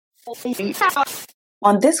On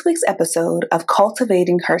this week's episode of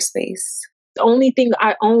Cultivating Her Space. The only thing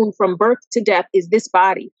I own from birth to death is this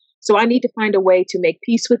body. So I need to find a way to make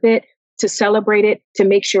peace with it, to celebrate it, to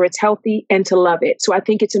make sure it's healthy, and to love it. So I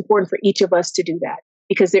think it's important for each of us to do that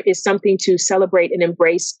because there is something to celebrate and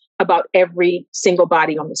embrace about every single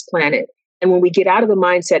body on this planet. And when we get out of the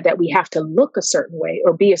mindset that we have to look a certain way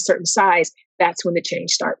or be a certain size, that's when the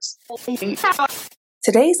change starts.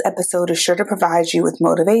 Today's episode is sure to provide you with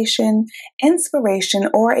motivation, inspiration,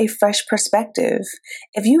 or a fresh perspective.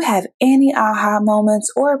 If you have any aha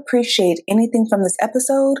moments or appreciate anything from this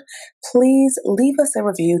episode, please leave us a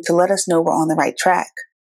review to let us know we're on the right track.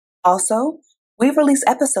 Also, we release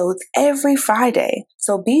episodes every Friday,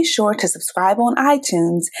 so be sure to subscribe on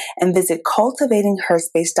iTunes and visit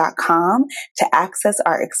cultivatingherspace.com to access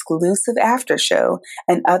our exclusive after show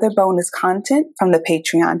and other bonus content from the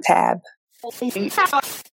Patreon tab.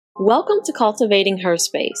 Welcome to Cultivating Her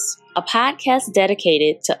Space, a podcast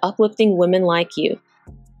dedicated to uplifting women like you.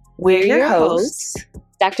 We're your hosts,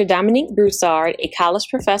 Dr. Dominique Broussard, a college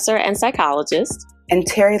professor and psychologist, and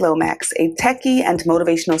Terry Lomax, a techie and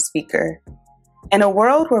motivational speaker. In a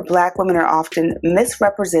world where Black women are often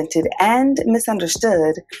misrepresented and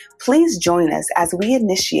misunderstood, please join us as we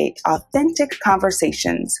initiate authentic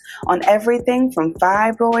conversations on everything from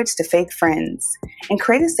fibroids to fake friends and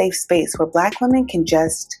create a safe space where Black women can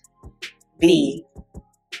just be.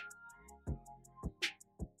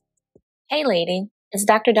 Hey lady, it's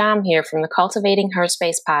Dr. Dom here from the Cultivating Her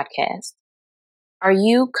Space podcast. Are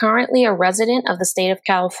you currently a resident of the state of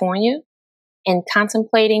California and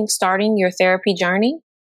contemplating starting your therapy journey?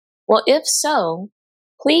 Well, if so,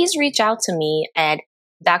 please reach out to me at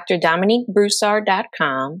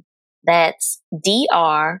drdominiquebroussard.com. That's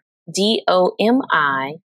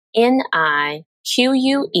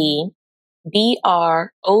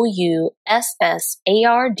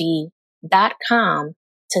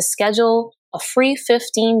to schedule a free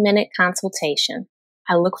 15-minute consultation.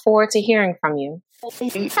 I look forward to hearing from you.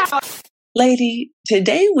 Lady,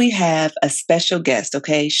 today we have a special guest,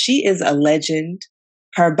 okay? She is a legend.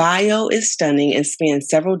 Her bio is stunning and spans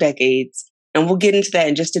several decades, and we'll get into that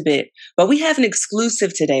in just a bit. But we have an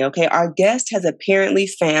exclusive today, okay? Our guest has apparently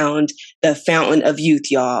found the fountain of youth,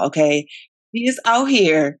 y'all, okay? He is out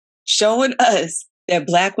here showing us that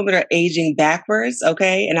Black women are aging backwards,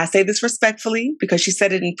 okay? And I say this respectfully because she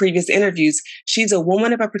said it in previous interviews. She's a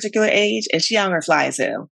woman of a particular age, and she out here fly as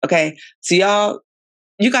hell, okay? So y'all,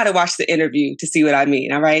 you got to watch the interview to see what I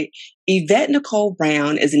mean, all right? Yvette Nicole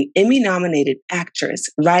Brown is an Emmy-nominated actress,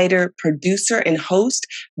 writer, producer, and host,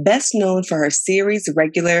 best known for her series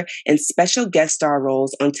regular and special guest star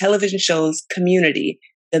roles on television shows Community,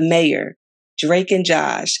 The Mayor, Drake and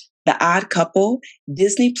Josh, The Odd Couple,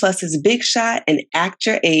 Disney Plus's Big Shot, and Act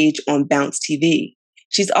Your Age on Bounce TV.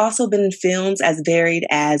 She's also been in films as varied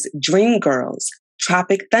as Dreamgirls,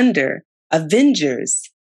 Tropic Thunder, Avengers,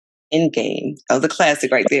 Endgame. That was a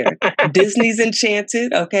classic right there. Disney's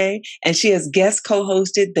Enchanted, okay? And she has guest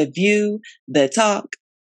co-hosted The View, The Talk,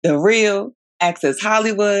 The Real, Access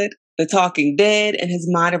Hollywood, The Talking Dead, and has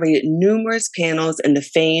moderated numerous panels in the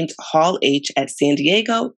famed Hall H at San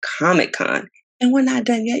Diego Comic-Con. And we're not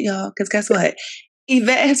done yet, y'all, because guess what?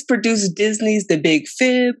 Yvette has produced Disney's The Big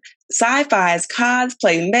Fib, Sci-Fi's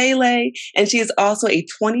Cosplay Melee, and she is also a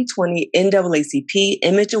 2020 NAACP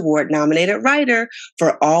Image Award nominated writer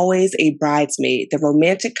for Always a Bridesmaid, the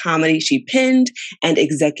romantic comedy she penned and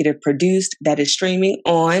executive produced that is streaming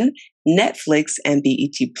on Netflix and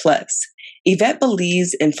BET+. Yvette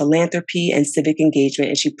believes in philanthropy and civic engagement,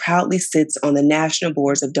 and she proudly sits on the national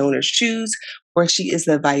boards of Donors Choose, where she is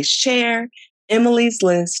the vice chair, Emily's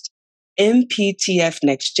List, MPTF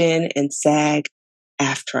Next Gen, and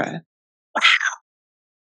SAG-AFTRA.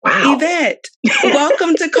 Wow. Yvette,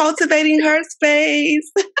 welcome to Cultivating Her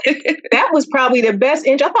Space. That was probably the best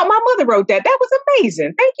intro. I thought my mother wrote that. That was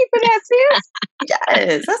amazing. Thank you for that, sis.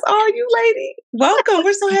 Yes, that's all you, lady. Welcome.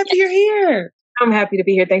 We're so happy you're here. I'm happy to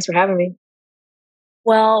be here. Thanks for having me.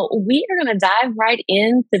 Well, we are going to dive right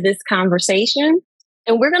into this conversation,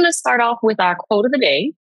 and we're going to start off with our quote of the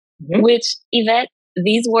day, which, Yvette,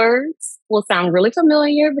 these words will sound really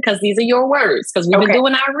familiar because these are your words, because we've been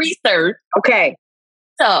doing our research. Okay.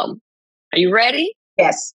 So, are you ready?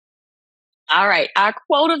 Yes. All right. Our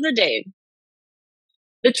quote of the day.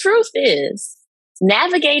 The truth is,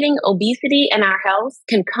 navigating obesity and our health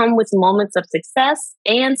can come with moments of success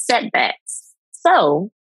and setbacks. So,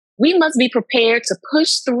 we must be prepared to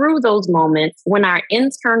push through those moments when our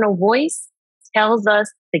internal voice tells us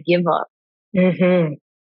to give up.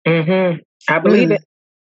 I believe it.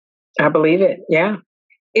 I believe it. Yeah.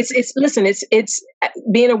 It's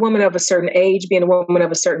being a woman of a certain age, being a woman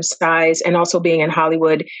of a certain size, and also being in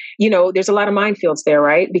Hollywood. There's a lot of minefields there,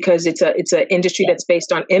 right? Because it's an industry that's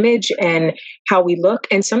based on image and how we look.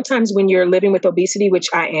 And sometimes when you're living with obesity, which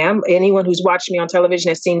I am, anyone who's watched me on television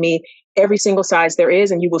has seen me every single size there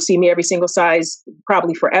is, and you will see me every single size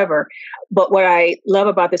probably forever. But what I love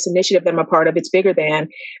about this initiative that I'm a part of, It's Bigger Than,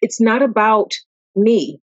 it's not about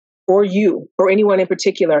me or you or anyone in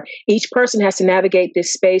particular. Each person has to navigate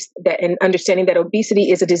this space and understanding that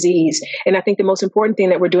obesity is a disease. And I think the most important thing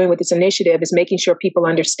that we're doing with this initiative is making sure people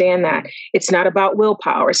understand that it's not about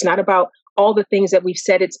willpower. It's not about all the things that we've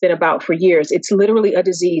said it's been about for years. It's literally a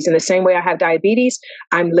disease. In the same way I have diabetes,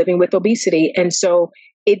 I'm living with obesity. And so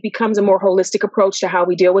it becomes a more holistic approach to how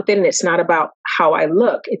we deal with it. And it's not about how I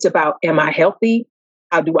look. It's about, am I healthy?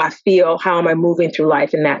 How do I feel? How am I moving through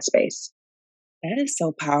life in that space? That is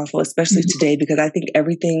so powerful, especially today, because I think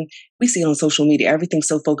everything we see on social media, everything's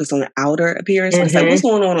so focused on the outer appearance. It's like, what's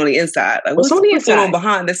going on the inside? Like, what's going on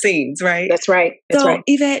behind the scenes, right? That's right.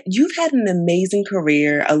 Yvette, you've had an amazing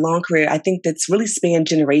career, a long career, I think that's really spanned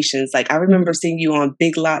generations. Like, I remember seeing you on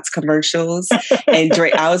Big Lots commercials and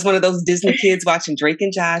Drake. I was one of those Disney kids watching Drake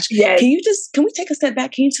and Josh. Yes. Can we take a step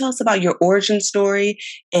back? Can you tell us about your origin story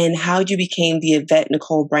and how you became the Yvette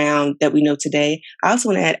Nicole Brown that we know today? I also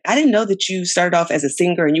want to add, I didn't know that you started off as a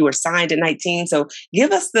singer and you were signed at 19. So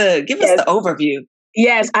give us the overview.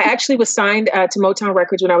 Yes, I actually was signed to Motown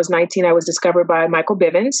Records when I was 19. I was discovered by Michael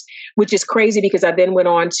Bivins, which is crazy because I then went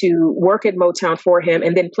on to work at Motown for him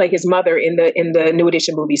and then play his mother in the New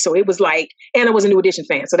Edition movie. So it was like, and I was a New Edition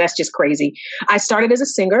fan. So that's just crazy. I started as a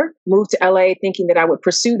singer, moved to LA thinking that I would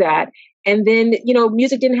pursue that. And then,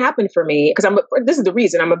 music didn't happen for me because this is the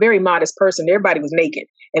reason I'm a very modest person. Everybody was naked.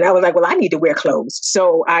 And I was like, well, I need to wear clothes.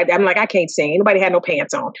 So I'm like, I can't sing. Nobody had no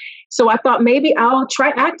pants on. So I thought maybe I'll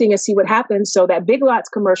try acting and see what happens. So that Big Lots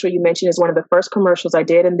commercial you mentioned is one of the first commercials I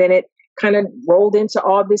did. And then it kind of rolled into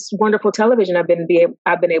all this wonderful television I've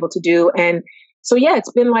been able to do. And so, yeah,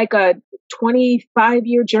 it's been like a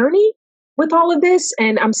 25-year journey with all of this,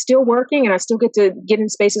 and I'm still working, and I still get to get in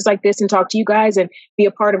spaces like this and talk to you guys and be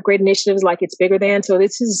a part of great initiatives like It's Bigger Than. So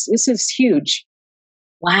this is huge.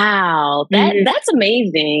 Wow, that's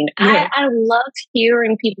amazing. Yeah. I love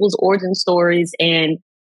hearing people's origin stories and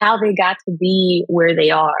how they got to be where they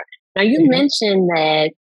are. Now, you mentioned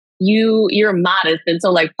that you're modest, and so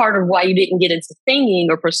like part of why you didn't get into singing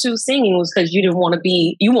or pursue singing was because you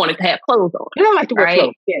wanted to have clothes on. I don't like to wear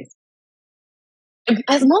clothes. Yes.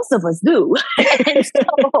 As most of us do. And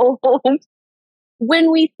so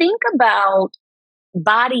when we think about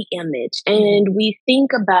body image and we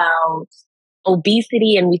think about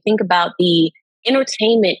obesity and we think about the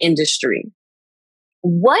entertainment industry,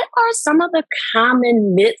 what are some of the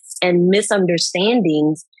common myths and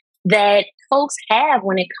misunderstandings that folks have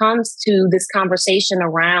when it comes to this conversation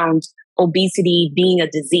around obesity being a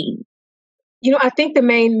disease? I think the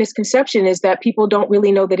main misconception is that people don't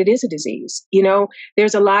really know that it is a disease.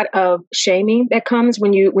 There's a lot of shaming that comes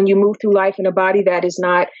when you move through life in a body that is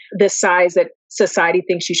not the size that society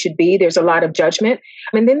thinks you should be. There's a lot of judgment.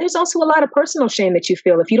 And then there's also a lot of personal shame that you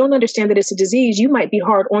feel. If you don't understand that it's a disease, you might be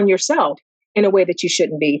hard on yourself in a way that you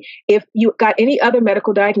shouldn't be. If you got any other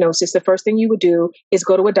medical diagnosis, the first thing you would do is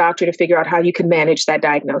go to a doctor to figure out how you can manage that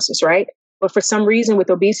diagnosis, right? But for some reason with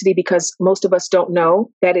obesity, because most of us don't know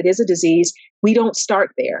that it is a disease, we don't start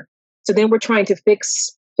there. So then we're trying to fix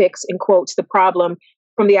in quotes, the problem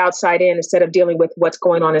from the outside in instead of dealing with what's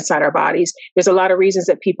going on inside our bodies. There's a lot of reasons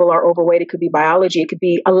that people are overweight. It could be biology. It could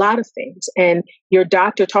be a lot of things. And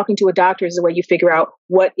talking to a doctor is the way you figure out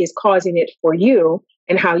what is causing it for you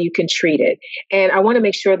and how you can treat it. And I want to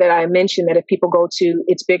make sure that I mention that if people go to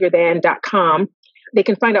itsbiggerthan.com, they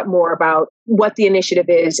can find out more about what the initiative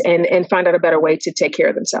is and find out a better way to take care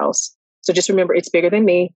of themselves. So just remember,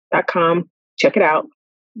 itsbiggerthanme.com. Check it out.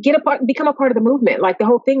 Become a part of the movement. Like the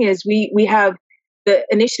whole thing is we have the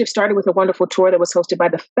initiative started with a wonderful tour that was hosted by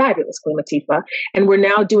the fabulous Queen Latifah. And we're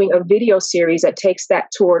now doing a video series that takes that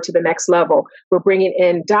tour to the next level. We're bringing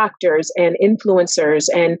in doctors and influencers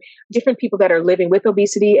and different people that are living with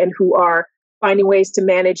obesity and who are finding ways to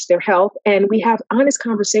manage their health. And we have honest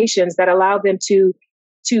conversations that allow them to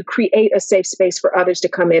create a safe space for others to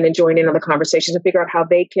come in and join in on the conversations and figure out how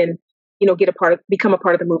they can, become a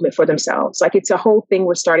part of the movement for themselves. Like it's a whole thing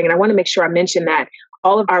we're starting. And I want to make sure I mention that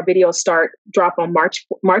all of our videos drop on March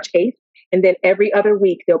 8th. And then every other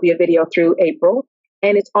week, there'll be a video through April.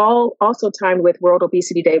 And it's all also timed with World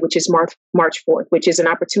Obesity Day, which is March 4th, which is an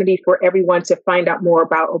opportunity for everyone to find out more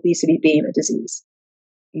about obesity being a disease.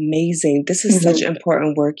 Amazing. This is such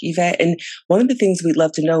important work, Yvette. And one of the things we'd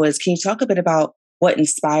love to know is, can you talk a bit about what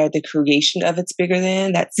inspired the creation of It's Bigger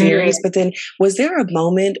Than, that series. But then was there a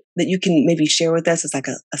moment that you can maybe share with us as like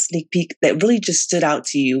a sneak peek that really just stood out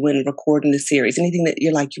to you when recording the series? Anything that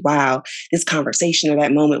you're like, wow, this conversation or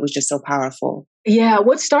that moment was just so powerful? Yeah,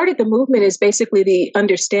 what started the movement is basically the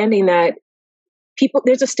understanding that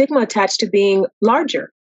there's a stigma attached to being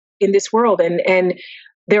larger in this world. And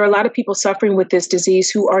there are a lot of people suffering with this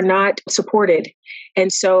disease who are not supported.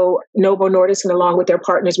 And so Novo Nordisk, and along with their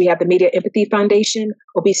partners, we have the Media Empathy Foundation,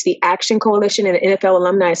 Obesity Action Coalition, and the NFL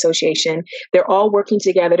Alumni Association. They're all working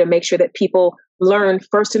together to make sure that people learn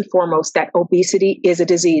first and foremost that obesity is a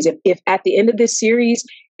disease. If at the end of this series,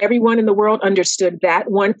 everyone in the world understood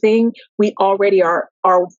that one thing, we already are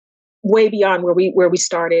way beyond where we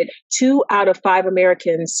started. 2 out of 5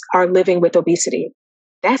 Americans are living with obesity.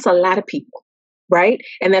 That's a lot of people, right?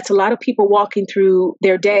 And that's a lot of people walking through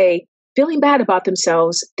their day feeling bad about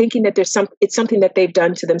themselves, thinking that it's something that they've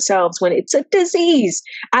done to themselves when it's a disease.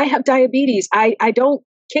 I have diabetes. I don't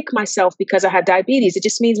kick myself because I have diabetes. It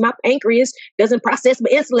just means my pancreas doesn't process my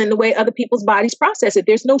insulin the way other people's bodies process it.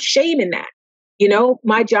 There's no shame in that. You know,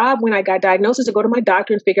 my job when I got diagnosed is to go to my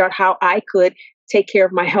doctor and figure out how I could take care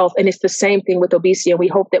of my health. And it's the same thing with obesity. And we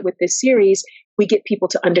hope that with this series, we get people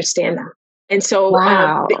to understand that. And so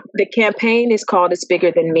the campaign is called It's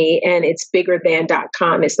Bigger Than Me, and it's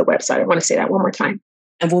biggerthan.com is the website. I want to say that one more time.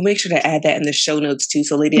 And we'll make sure to add that in the show notes too.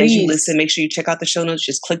 So lady, as you listen, make sure you check out the show notes.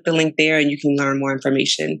 Just click the link there and you can learn more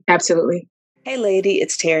information. Absolutely. Hey lady,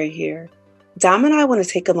 it's Terry here. Dom and I want to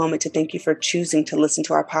take a moment to thank you for choosing to listen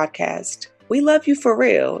to our podcast. We love you for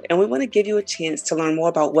real, and we want to give you a chance to learn more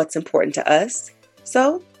about what's important to us.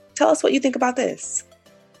 So tell us what you think about this.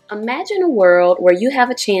 Imagine a world where you have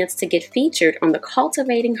a chance to get featured on the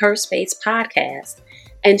Cultivating Her Space podcast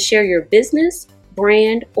and share your business,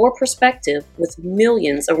 brand, or perspective with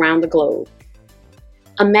millions around the globe.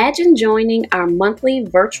 Imagine joining our monthly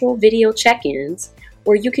virtual video check-ins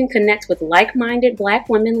where you can connect with like-minded Black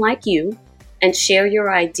women like you and share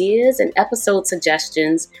your ideas and episode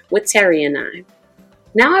suggestions with Terry and I.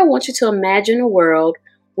 Now I want you to imagine a world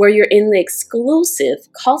where you're in the exclusive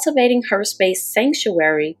Cultivating Her Space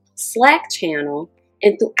Sanctuary Slack channel,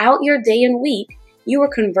 and throughout your day and week, you are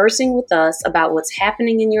conversing with us about what's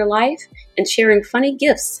happening in your life and sharing funny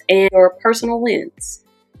gifts and your personal wins.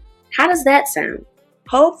 How does that sound?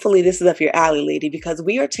 Hopefully this is up your alley, lady, because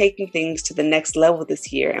we are taking things to the next level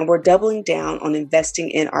this year and we're doubling down on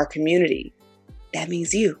investing in our community. That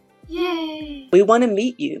means you. Yay! We want to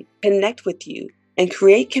meet you, connect with you, and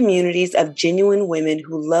create communities of genuine women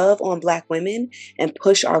who love on Black women and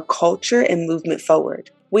push our culture and movement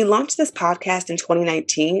forward. We launched this podcast in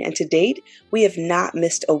 2019, and to date, we have not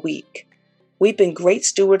missed a week. We've been great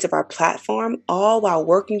stewards of our platform, all while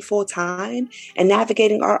working full-time and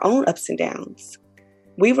navigating our own ups and downs.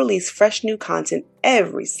 We release fresh new content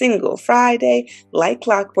every single Friday, like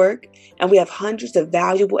clockwork, and we have hundreds of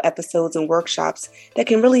valuable episodes and workshops that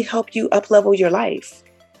can really help you up-level your life.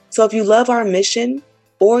 So if you love our mission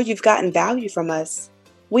or you've gotten value from us,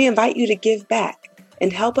 we invite you to give back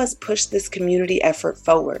and help us push this community effort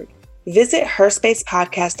forward. Visit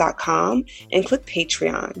herspacepodcast.com and click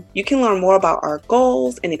Patreon. You can learn more about our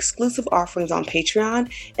goals and exclusive offerings on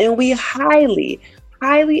Patreon, and we highly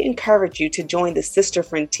encourage you to join the Sister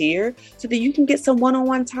Friend tier so that you can get some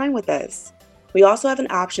one-on-one time with us. We also have an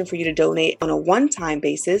option for you to donate on a one-time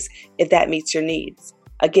basis if that meets your needs.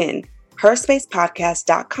 Again,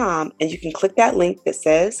 herspacepodcast.com, and you can click that link that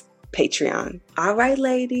says Patreon. All right,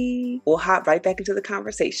 lady, we'll hop right back into the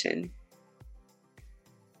conversation.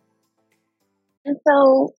 And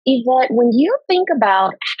so, Yvette, when you think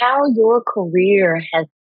about how your career has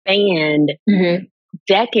spanned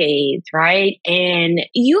decades, right? And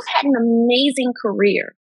you've had an amazing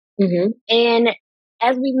career. And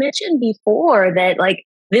as we mentioned before, that like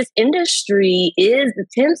this industry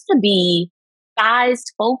tends to be size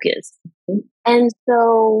focused. And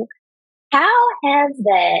so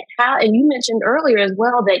and you mentioned earlier as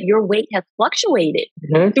well that your weight has fluctuated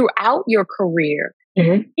throughout your career.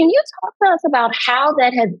 Can you talk to us about how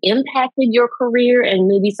that has impacted your career and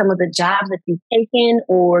maybe some of the jobs that you've taken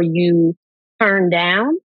or you turned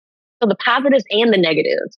down? So the positives and the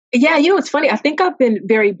negatives. Yeah, it's funny. I think I've been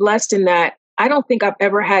very blessed in that I don't think I've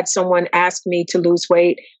ever had someone ask me to lose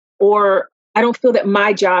weight, or I don't feel that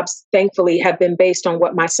my jobs, thankfully, have been based on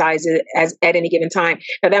what my size is at any given time.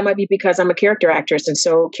 Now, that might be because I'm a character actress. And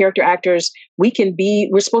so character actors, we're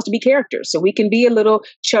supposed to be characters. So we can be a little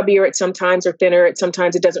chubbier at sometimes or thinner at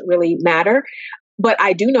sometimes. It doesn't really matter. But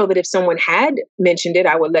I do know that if someone had mentioned it,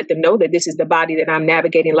 I would let them know that this is the body that I'm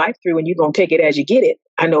navigating life through and you're going to take it as you get it.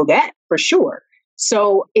 I know that for sure.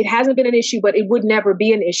 So it hasn't been an issue, but it would never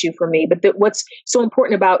be an issue for me. But what's so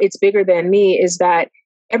important about It's Bigger Than Me is that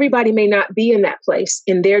everybody may not be in that place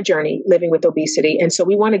in their journey living with obesity. And so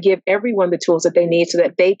we want to give everyone the tools that they need so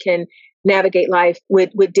that they can navigate life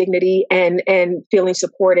with dignity and feeling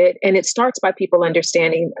supported. And it starts by people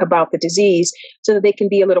understanding about the disease so that they can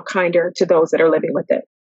be a little kinder to those that are living with it.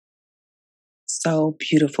 So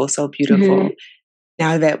beautiful, so beautiful. Mm-hmm.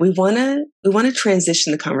 Now that we want to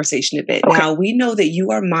transition the conversation a bit. Okay. Now we know that you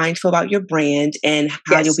are mindful about your brand and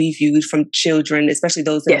how you'll be viewed from children, especially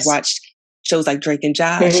those that have watched shows like Drake and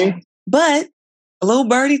Josh. Mm-hmm. But a little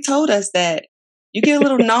birdie told us that you get a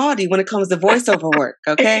little naughty when it comes to voiceover work.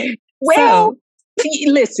 Okay. Well,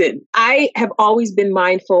 listen, I have always been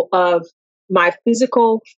mindful of my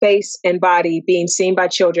physical face and body being seen by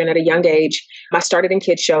children at a young age. I started in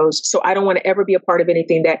kids shows, so I don't want to ever be a part of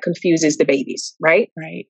anything that confuses the babies, right?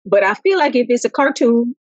 Right. But I feel like if it's a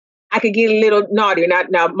cartoon, I could get a little naughty.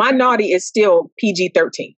 Now my naughty is still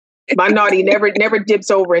PG-13. My naughty never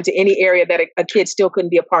dips over into any area that a kid still couldn't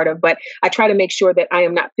be a part of. But I try to make sure that I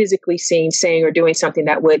am not physically seen saying or doing something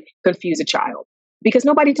that would confuse a child. Because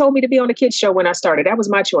nobody told me to be on a kids show when I started. That was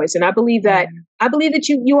my choice. And I believe that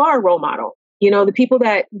you are a role model. You know, the people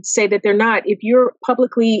that say that they're not, if you're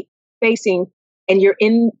publicly facing and you're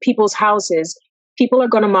in people's houses, people are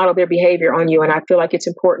going to model their behavior on you. And I feel like it's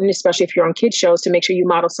important, especially if you're on kids shows, to make sure you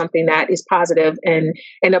model something that is positive and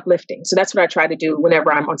uplifting. So that's what I try to do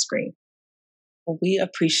whenever I'm on screen. Well, we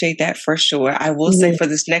appreciate that for sure. I will say for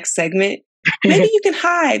this next segment, maybe you can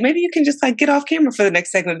hide. Maybe you can just get off camera for the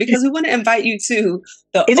next segment because we want to invite you to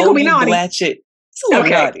the OU Blatchett. It's a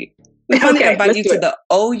little naughty. We want to invite you to the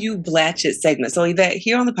OU Blatchett segment. So Yvette,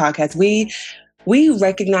 here on the podcast, we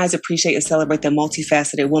recognize, appreciate, and celebrate the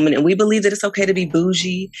multifaceted woman. And we believe that it's okay to be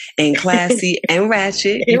bougie and classy and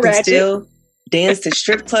ratchet. You can still dance to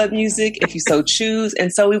strip club music if you so choose.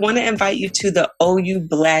 And so we want to invite you to the OU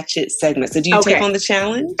Blatchett segment. So do you take on the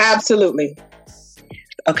challenge? Absolutely.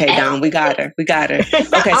 Okay, Dawn, we got her.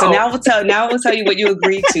 Okay, so now we'll tell you what you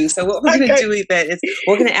agreed to. So what we're going to do, Yvette, is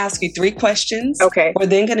we're going to ask you 3 questions. Okay. We're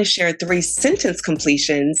then going to share 3 sentence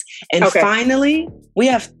completions. And finally, we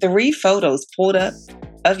have 3 photos pulled up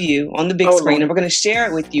of you on the big screen. Lord. And we're going to share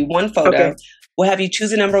it with you, 1 photo. Okay. We'll have you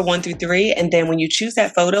choose a number 1 through 3. And then when you choose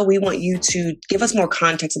that photo, we want you to give us more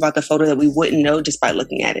context about the photo that we wouldn't know just by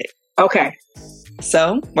looking at it. Okay.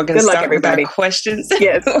 So we're going to start with our questions.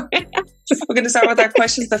 Yes. We're going to start with our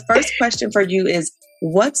questions. The first question for you is,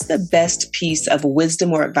 what's the best piece of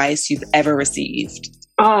wisdom or advice you've ever received?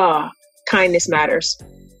 Kindness matters.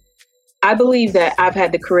 I believe that I've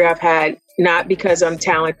had the career I've had, not because I'm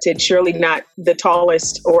talented, surely not the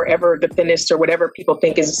tallest or ever the thinnest or whatever people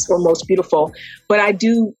think is or most beautiful, but I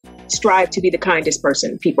do strive to be the kindest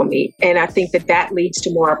person people meet. And I think that leads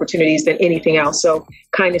to more opportunities than anything else. So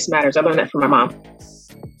kindness matters. I learned that from my mom.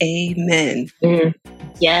 Amen. Mm-hmm.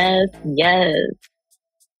 Yes.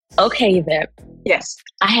 Okay, Yvette. Yes.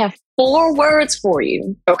 I have 4 words for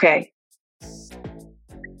you. Okay.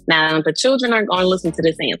 Now, the children aren't going to listen to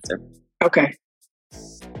this answer. Okay.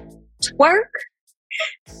 Twerk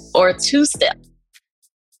or 2-step?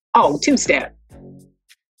 Oh, 2-step.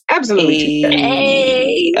 Absolutely 2-step.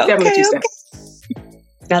 Hey. Definitely 2-step.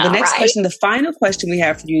 Now, the next question, the final question we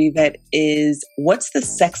have for you, Yvette, is what's the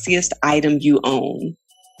sexiest item you own?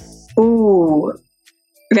 Ooh,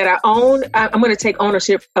 that I own? I'm going to take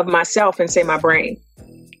ownership of myself and say my brain.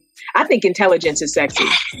 I think intelligence is sexy.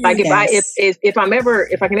 Like if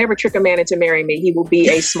I can ever trick a man into marrying me, he will be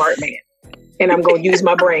a smart man. And I'm going to use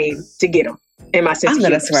my brain to get him and my sense of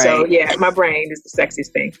humor. That's right. So yeah, my brain is the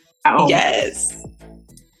sexiest thing I own. Yes.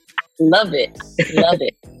 Love it.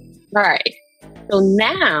 All right. So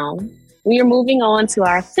now we are moving on to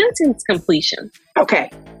our sentence completion. Okay.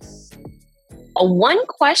 A 1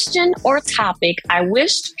 question or topic I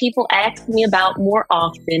wished people asked me about more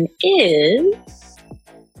often is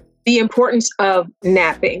the importance of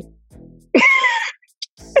napping.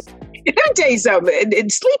 Let me tell you something.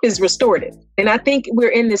 Sleep is restorative. And I think we're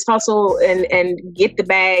in this hustle and get the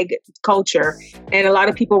bag culture. And a lot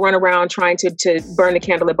of people run around trying to burn the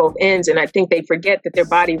candle at both ends. And I think they forget that their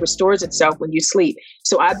body restores itself when you sleep.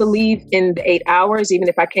 So I believe in the 8 hours. Even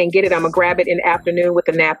if I can't get it, I'm going to grab it in the afternoon with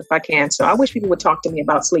a nap if I can. So I wish people would talk to me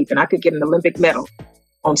about sleep, and I could get an Olympic medal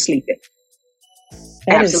on sleeping.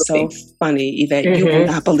 That Absolutely. Is so funny, Yvette. Mm-hmm. You will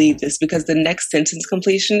not believe this, because the next sentence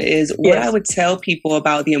completion is what I would tell people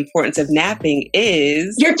about the importance of napping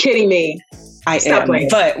is... You're kidding me. Stop playing.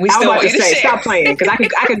 But we still want you to share. Stop playing, because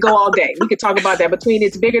I could go all day. We could talk about that between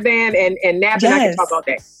It's Bigger Than and napping. I could talk all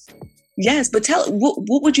day. Yes, but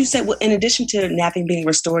what would you say, in addition to napping being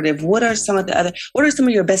restorative, what are some of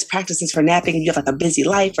your best practices for napping? If you have like a busy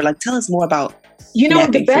life, or like, tell us more about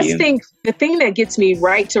napping for you. The thing that gets me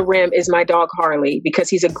right to REM is my dog Harley, because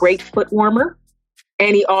he's a great foot warmer.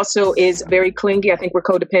 And he also is very clingy. I think we're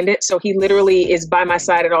codependent. So he literally is by my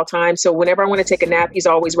side at all times. So whenever I want to take a nap, he's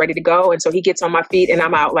always ready to go. And so he gets on my feet and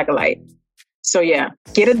I'm out like a light. So yeah,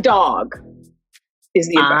 get a dog is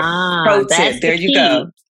the advice. Pro tip. There you go.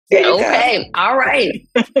 Okay. All right.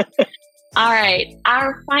 All right.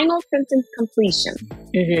 Our final sentence completion.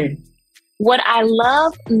 Mm-hmm. What I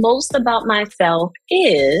love most about myself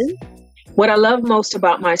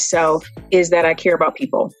is that I care about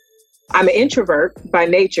people. I'm an introvert by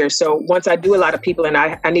nature. So once I do a lot of people, and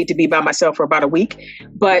I need to be by myself for about a week.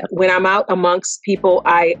 But when I'm out amongst people,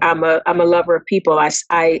 I'm a lover of people.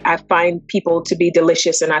 I find people to be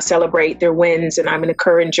delicious, and I celebrate their wins, and I'm an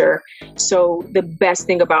encourager. So the best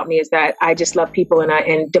thing about me is that I just love people,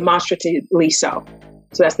 and demonstratively so.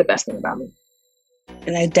 So that's the best thing about me.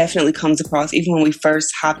 And that definitely comes across even when we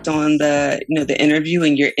first hopped on the interview,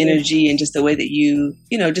 and your energy and just the way that you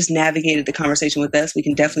just navigated the conversation with us. We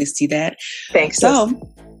can definitely see that. Thanks. So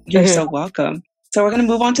you're so welcome. So we're going to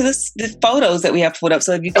move on to the photos that we have pulled up.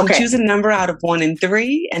 So if you can choose a number out of 1 and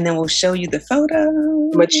 3, and then we'll show you the photo.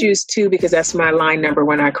 I'm going to choose 2 because that's my line number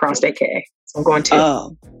when I crossed AKA. So I'm going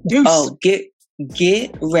 2.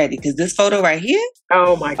 Get ready, because this photo right here.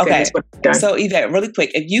 Oh my goodness. Okay. So Yvette, really quick,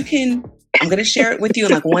 if you can, I'm going to share it with you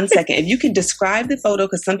in like 1 second. If you can describe the photo,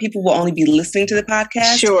 because some people will only be listening to the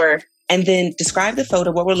podcast. Sure. And then describe the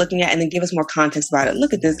photo, what we're looking at, and then give us more context about it.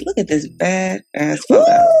 Look at this badass photo.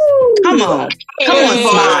 Woo! Come on,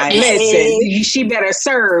 Slide. Listen, she better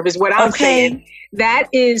serve is what I'm saying. That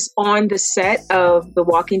is on the set of The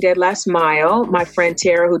Walking Dead Last Mile. My friend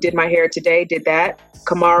Tara, who did my hair today, did that.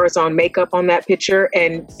 Kamara's on makeup on that picture,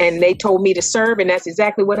 and they told me to serve, and that's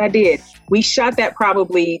exactly what I did. We shot that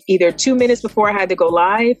probably either 2 minutes before I had to go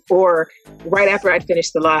live or right after I'd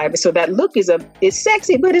finished the live. So that look is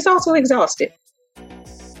sexy, but it's also exhausted.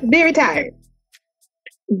 Very tired.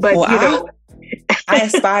 But I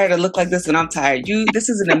aspire to look like this when I'm tired. This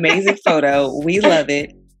is an amazing photo. We love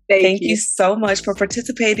it. Thank you so much for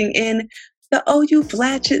participating in the OU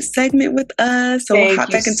Flatchet segment with us. So we'll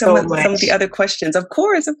hop back into some of the other questions. Of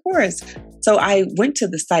course. So I went to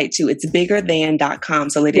the site too. It's biggerthan.com.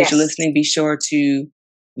 So ladies, you're listening, be sure to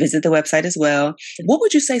visit the website as well. What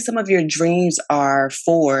would you say some of your dreams are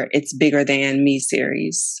for It's Bigger Than Me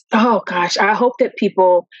series? Oh gosh, I hope that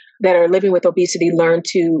people that are living with obesity learn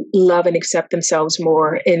to love and accept themselves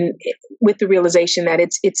more, and with the realization that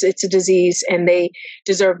it's a disease and they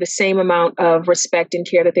deserve the same amount of respect and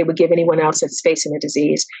care that they would give anyone else that's facing a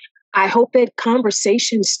disease. I hope that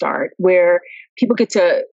conversations start where people get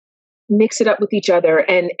to mix it up with each other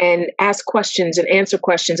and ask questions and answer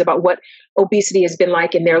questions about what obesity has been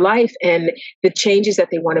like in their life and the changes that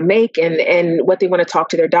they want to make and what they want to talk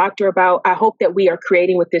to their doctor about. I hope that we are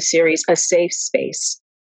creating with this series a safe space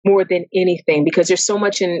more than anything, because there's so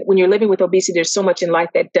much when you're living with obesity, there's so much in life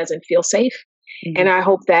that doesn't feel safe. Mm-hmm. And I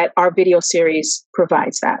hope that our video series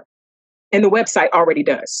provides that. And the website already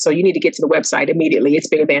does. So you need to get to the website immediately. It's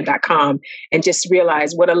biggerthan.com, and just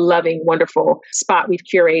realize what a loving, wonderful spot we've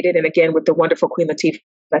curated. And again, with the wonderful Queen Latifah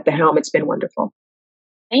at the helm, it's been wonderful.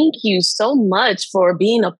 Thank you so much for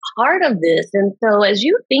being a part of this. And so as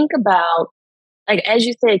you think about, like, as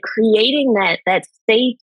you said, creating that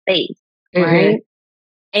safe space, mm-hmm. right?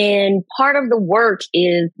 And part of the work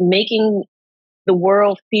is making the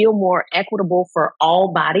world feel more equitable for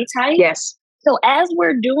all body types. Yes. So as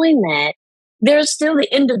we're doing that, there's still the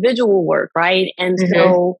individual work, right? And mm-hmm.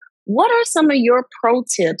 so what are some of your pro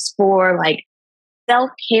tips for like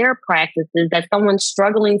self-care practices that someone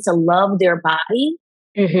struggling to love their body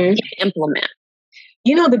mm-hmm. can implement?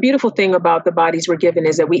 You know, the beautiful thing about the bodies we're given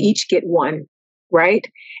is that we each get one, right?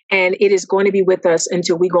 And it is going to be with us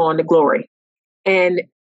until we go on to glory. And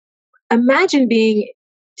imagine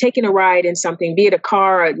taking a ride in something, be it a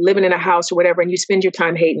car or living in a house or whatever, and you spend your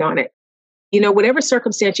time hating on it. You know, whatever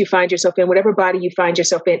circumstance you find yourself in, whatever body you find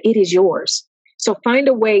yourself in, it is yours. So find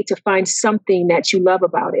a way to find something that you love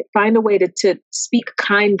about it. Find a way to speak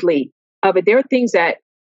kindly of it. There are things that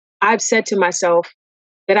I've said to myself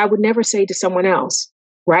that I would never say to someone else,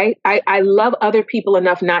 right? I love other people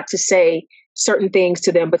enough not to say certain things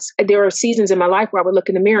to them, but there are seasons in my life where I would look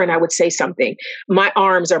in the mirror and I would say something. My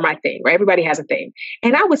arms are my thing, right? Everybody has a thing.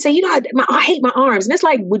 And I would say, you know, I hate my arms. And it's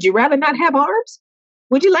like, would you rather not have arms?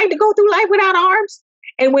 Would you like to go through life without arms?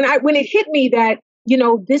 And when it hit me that, you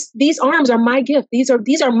know, these arms are my gift. These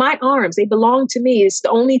are my arms. They belong to me. It's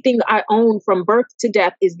the only thing I own from birth to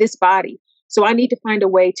death is this body. So I need to find a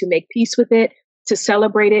way to make peace with it, to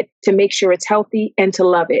celebrate it, to make sure it's healthy, and to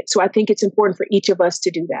love it. So I think it's important for each of us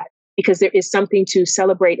to do that because there is something to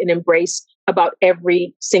celebrate and embrace about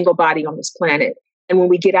every single body on this planet. And when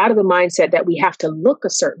we get out of the mindset that we have to look a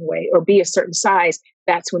certain way or be a certain size,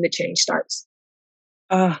 that's when the change starts.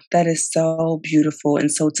 Oh, that is so beautiful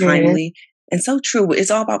and so timely and so true.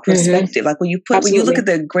 It's all about perspective. Like when you look at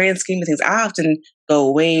the grand scheme of things, I often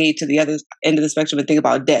go way to the other end of the spectrum and think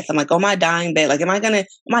about death. I'm like, oh, my dying bed. Like, on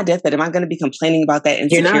my deathbed, am I going to be complaining about that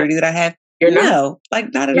insecurity that I have? No,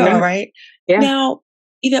 like not at all, right? Yeah. Now,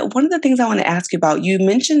 Yvette, one of the things I want to ask you about,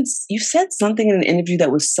 you said something in an interview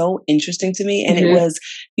that was so interesting to me. And it was,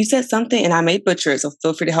 you said something, and I may butcher it, so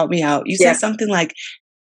feel free to help me out. You said something like,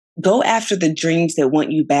 go after the dreams that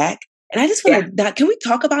want you back. And I just want to, can we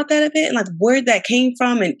talk about that a bit and like where that came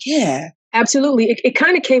from? And absolutely. It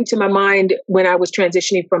kind of came to my mind when I was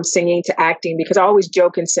transitioning from singing to acting, because I always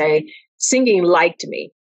joke and say, singing liked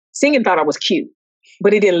me. Singing thought I was cute,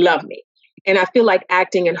 but it didn't love me. And I feel like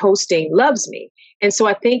acting and hosting loves me. And so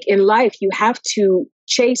I think in life, you have to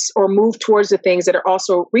chase or move towards the things that are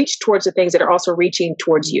also reach towards the things that are also reaching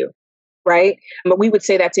towards you. Right. But we would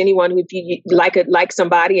say that to anyone who, if you like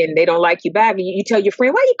somebody and they don't like you back, you tell your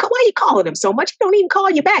friend, why you calling them so much? You don't even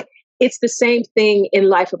call you back. It's the same thing in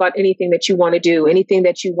life about anything that you want to do, anything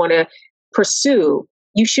that you want to pursue.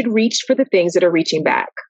 You should reach for the things that are reaching back,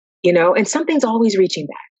 and something's always reaching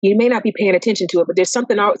back. You may not be paying attention to it, but there's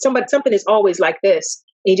something is always like this.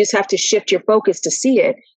 And you just have to shift your focus to see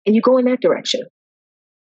it and you go in that direction.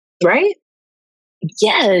 Right?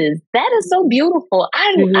 Yes, that is so beautiful.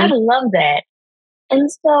 I love that.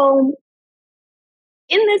 And so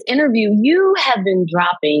in this interview, you have been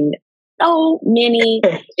dropping so many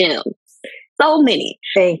gems, so many.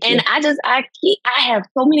 Thank you. And I have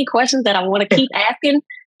so many questions that I want to keep asking.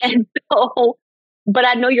 And so, but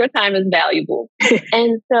I know your time is valuable.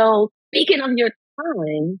 And so speaking of your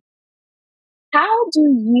time, how do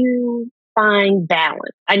you find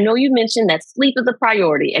balance? I know you mentioned that sleep is a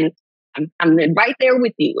priority, and I'm right there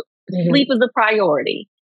with you. Sleep is a priority.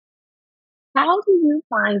 How do you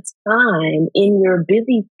find time in your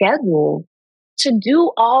busy schedule to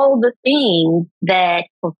do all the things that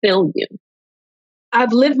fulfill you?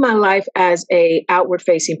 I've lived my life as a outward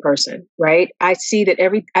facing person, right? I see that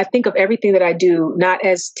I think of everything that I do, not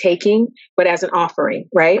as taking, but as an offering,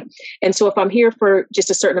 right? And so if I'm here for just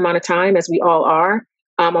a certain amount of time, as we all are,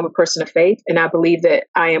 I'm a person of faith, and I believe that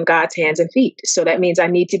I am God's hands and feet. So that means I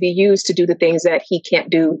need to be used to do the things that He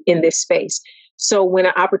can't do in this space. So when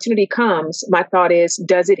an opportunity comes, my thought is,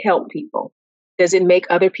 does it help people? Does it make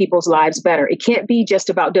other people's lives better? It can't be just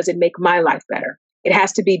about, does it make my life better? It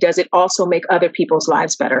has to be, does it also make other people's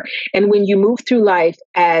lives better? And when you move through life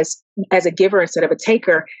as a giver instead of a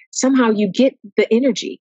taker, somehow you get the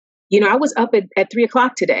energy. I was up at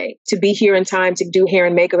 3:00 today to be here in time to do hair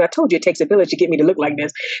and makeup. I told you it takes a village to get me to look like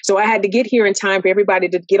this. So I had to get here in time for everybody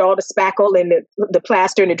to get all the spackle and the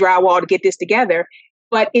plaster and the drywall to get this together.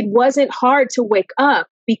 But it wasn't hard to wake up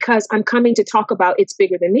because I'm coming to talk about it's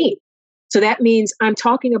bigger than me. So that means I'm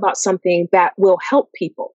talking about something that will help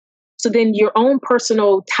people. So then your own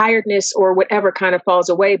personal tiredness or whatever kind of falls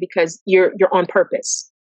away because you're on purpose,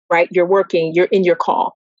 right? You're working, you're in your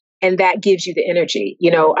call. And that gives you the energy.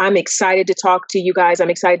 I'm excited to talk to you guys.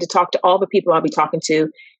 I'm excited to talk to all the people I'll be talking to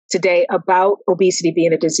today about obesity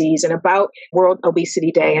being a disease and about World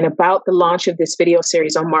Obesity Day and about the launch of this video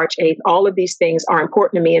series on March 8th. All of these things are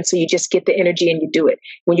important to me. And so you just get the energy and you do it.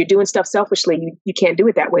 When you're doing stuff selfishly, you can't do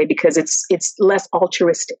it that way because it's less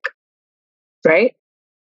altruistic, right?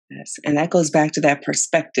 Yes. And that goes back to that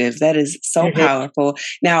perspective. That is so powerful.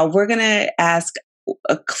 Now, we're going to ask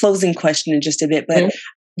a closing question in just a bit, but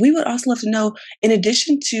we would also love to know, in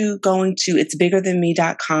addition to going to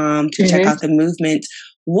itsbiggerthanme.com to check out the movement,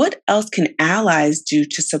 what else can allies do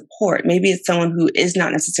to support? Maybe it's someone who is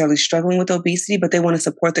not necessarily struggling with obesity, but they want to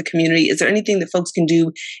support the community. Is there anything that folks can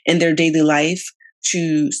do in their daily life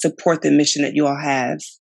to support the mission that you all have?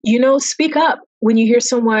 Speak up when you hear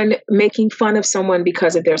someone making fun of someone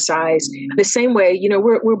because of their size. The same way,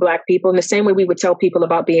 we're Black people. In the same way we would tell people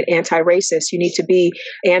about being anti-racist, you need to be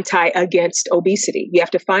against obesity. You have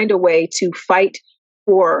to find a way to fight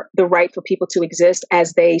for the right for people to exist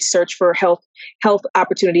as they search for health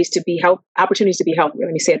opportunities to be healthy.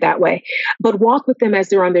 Let me say it that way. But walk with them as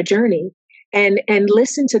they're on their journey and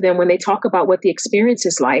listen to them when they talk about what the experience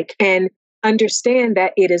is like and understand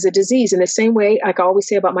that it is a disease. In the same way, like I always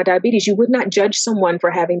say about my diabetes, you would not judge someone for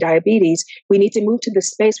having diabetes. We need to move to the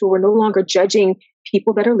space where we're no longer judging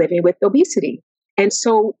people that are living with obesity. And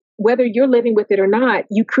so whether you're living with it or not,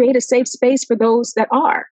 you create a safe space for those that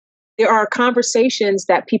are. There are conversations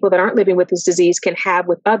that people that aren't living with this disease can have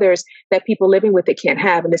with others that people living with it can't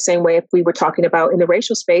have. In the same way, if we were talking about in the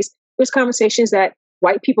racial space, there's conversations that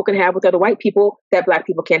white people can have with other white people that Black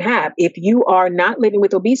people can't have. If you are not living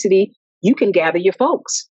with obesity, you can gather your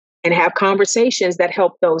folks and have conversations that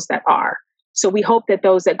help those that are. So we hope that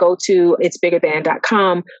those that go to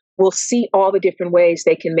itsbiggerthan.com will see all the different ways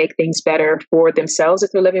they can make things better for themselves if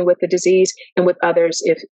they're living with the disease, and with others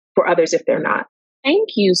if they're not. Thank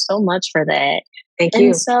you so much for that. Thank you.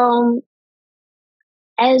 And so,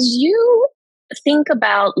 as you think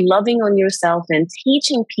about loving on yourself and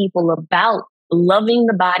teaching people about loving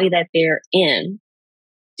the body that they're in,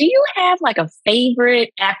 do you have like a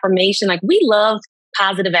favorite affirmation? Like, we love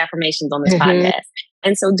positive affirmations on this podcast.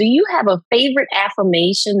 And so do you have a favorite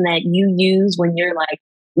affirmation that you use when you're like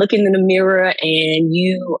looking in the mirror and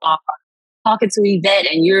you are talking to Yvette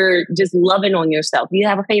and you're just loving on yourself? Do you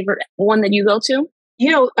have a favorite one that you go to?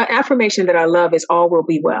 An affirmation that I love is all will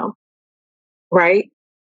be well, right?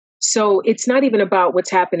 So it's not even about what's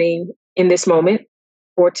happening in this moment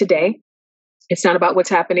or today. It's not about what's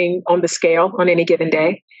happening on the scale on any given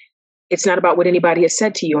day. It's not about what anybody has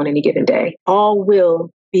said to you on any given day. All will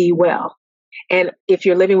be well. And if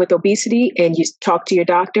you're living with obesity and you talk to your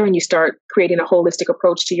doctor and you start creating a holistic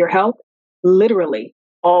approach to your health, literally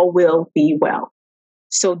all will be well.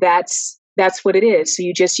 So that's what it is. So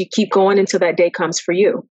you keep going until that day comes for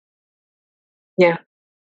you. Yeah.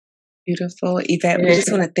 Beautiful. Yvette, we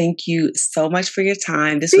just want to thank you so much for your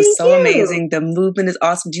time. This was so amazing. The movement is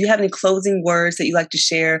awesome. Do you have any closing words that you'd like to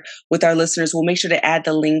share with our listeners? We'll make sure to add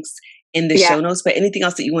the links in the show notes, but anything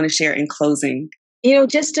else that you want to share in closing?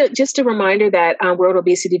 Just a reminder that World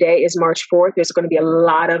Obesity Day is March 4th. There's going to be a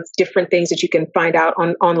lot of different things that you can find out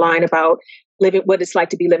online about what it's like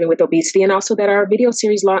to be living with obesity, and also that our video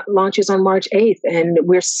series launches on March 8th. And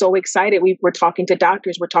we're so excited. We're talking to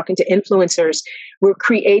doctors. We're talking to influencers. We're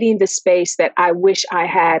creating the space that I wish I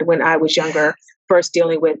had when I was younger, first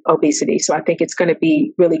dealing with obesity. So I think it's going to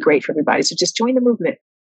be really great for everybody. So just join the movement.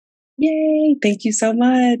 Yay. Thank you so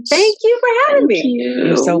much. Thank you for having me.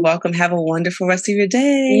 You're so welcome. Have a wonderful rest of your day.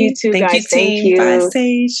 You too, Thank guys. you, team. Thank you. Bye,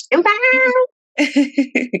 Sage.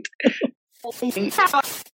 Bye.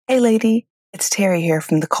 Hey, lady. It's Terry here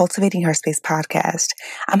from the Cultivating Her Space podcast.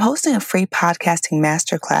 I'm hosting a free podcasting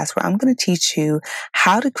masterclass where I'm going to teach you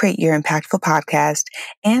how to create your impactful podcast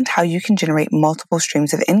and how you can generate multiple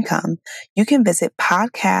streams of income. You can visit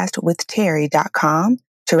podcastwithterry.com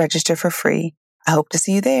to register for free. I hope to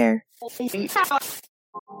see you there.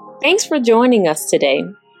 Thanks for joining us today.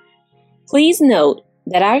 Please note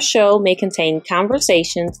that our show may contain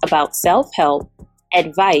conversations about self-help,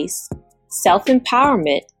 advice,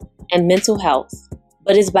 self-empowerment, and mental health,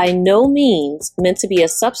 but is by no means meant to be a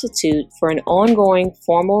substitute for an ongoing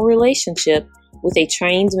formal relationship with a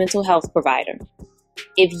trained mental health provider.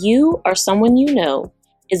 If you or someone you know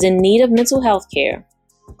is in need of mental health care,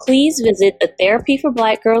 please visit the Therapy for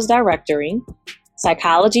Black Girls directory,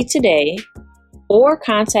 Psychology Today, or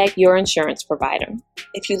contact your insurance provider.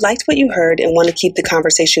 If you liked what you heard and want to keep the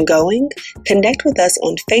conversation going, connect with us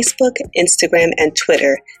on Facebook, Instagram, and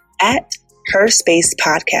Twitter at Her Space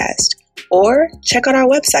Podcast, or check out our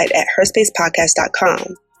website at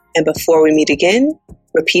herspacepodcast.com. And before we meet again,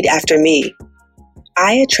 repeat after me.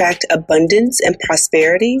 I attract abundance and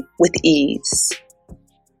prosperity with ease.